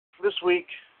this week,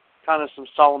 kind of some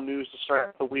solemn news to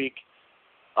start the week.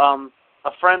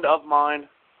 A friend of mine,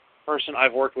 person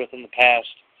I've worked with in the past,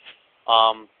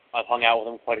 I've hung out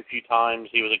with him quite a few times.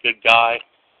 He was a good guy.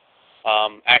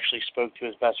 Actually spoke to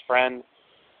his best friend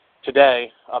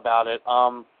today about it.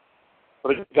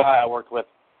 But a good guy I worked with,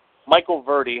 Michael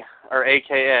Verdi, or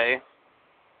a.k.a.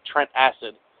 Trent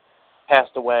Acid,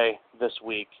 passed away this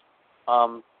week.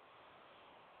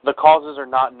 The causes are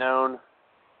not known.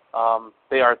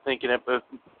 They are thinking it was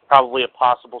probably a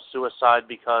possible suicide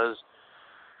because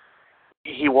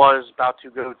he was about to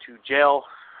go to jail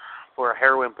for a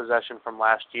heroin possession from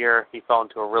last year. He fell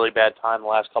into a really bad time the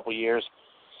last couple of years.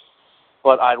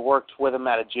 But I'd worked with him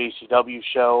at a JCW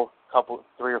show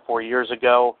 3 or 4 years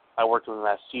ago. I worked with him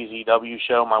at a CZW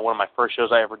show, one of my first shows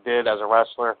I ever did as a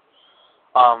wrestler.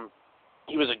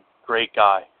 He was a great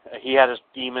guy. He had his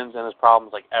demons and his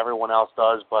problems like everyone else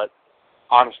does, but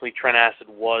honestly, Trent Acid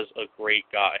was a great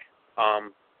guy.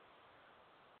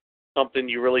 Something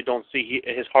you really don't see.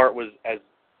 His heart was as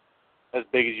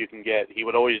big as you can get. He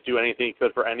would always do anything he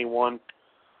could for anyone.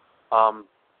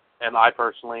 And I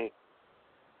personally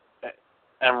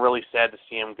am really sad to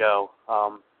see him go.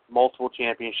 Multiple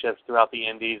championships throughout the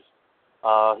Indies.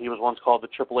 He was once called the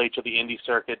Triple H of the Indie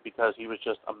circuit because he was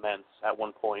just immense at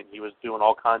one point. He was doing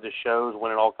all kinds of shows,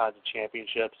 winning all kinds of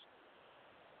championships.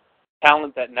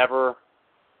 Talent that never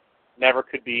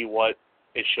could be what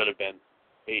it should have been.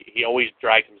 He always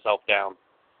dragged himself down.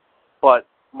 But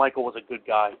Michael was a good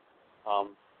guy.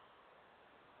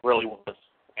 Really was.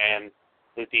 And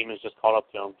the demons just caught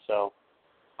up to him. So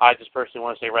I just personally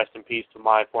want to say rest in peace to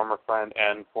my former friend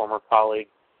and former colleague,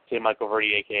 Michael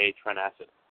Verdi, a.k.a. Trent Acid.